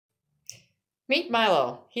Meet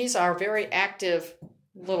Milo. He's our very active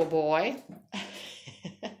little boy.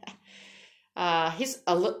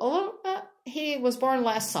 He was born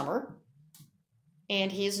last summer, and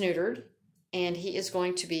he is neutered, and he is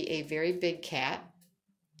going to be a very big cat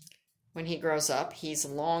when he grows up. He's a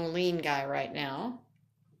long, lean guy right now,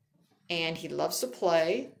 and he loves to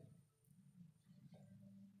play.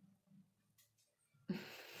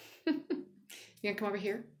 You gonna come over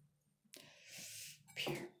here? Up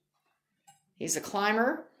here. He's a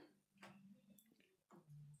climber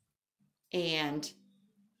and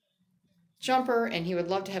jumper, and he would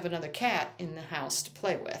love to have another cat in the house to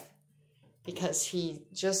play with because he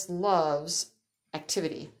just loves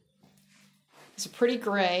activity. He's a pretty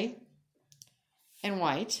gray and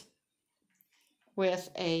white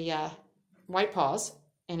with a white paws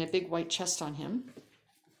and a big white chest on him.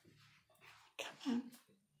 Come on.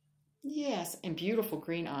 Yes, and beautiful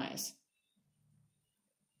green eyes.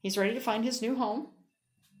 He's ready to find his new home.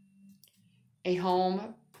 A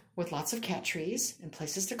home with lots of cat trees and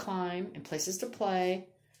places to climb and places to play,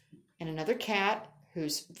 and another cat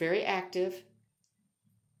who's very active.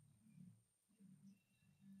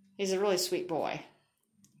 He's a really sweet boy.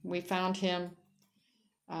 We found him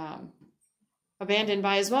abandoned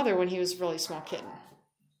by his mother when he was a really small kitten.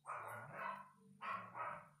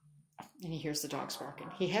 And he hears the dogs barking.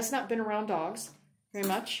 He has not been around dogs very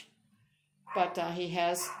much, but he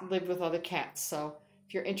has lived with other cats. So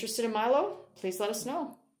if you're interested in Milo, please let us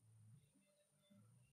know.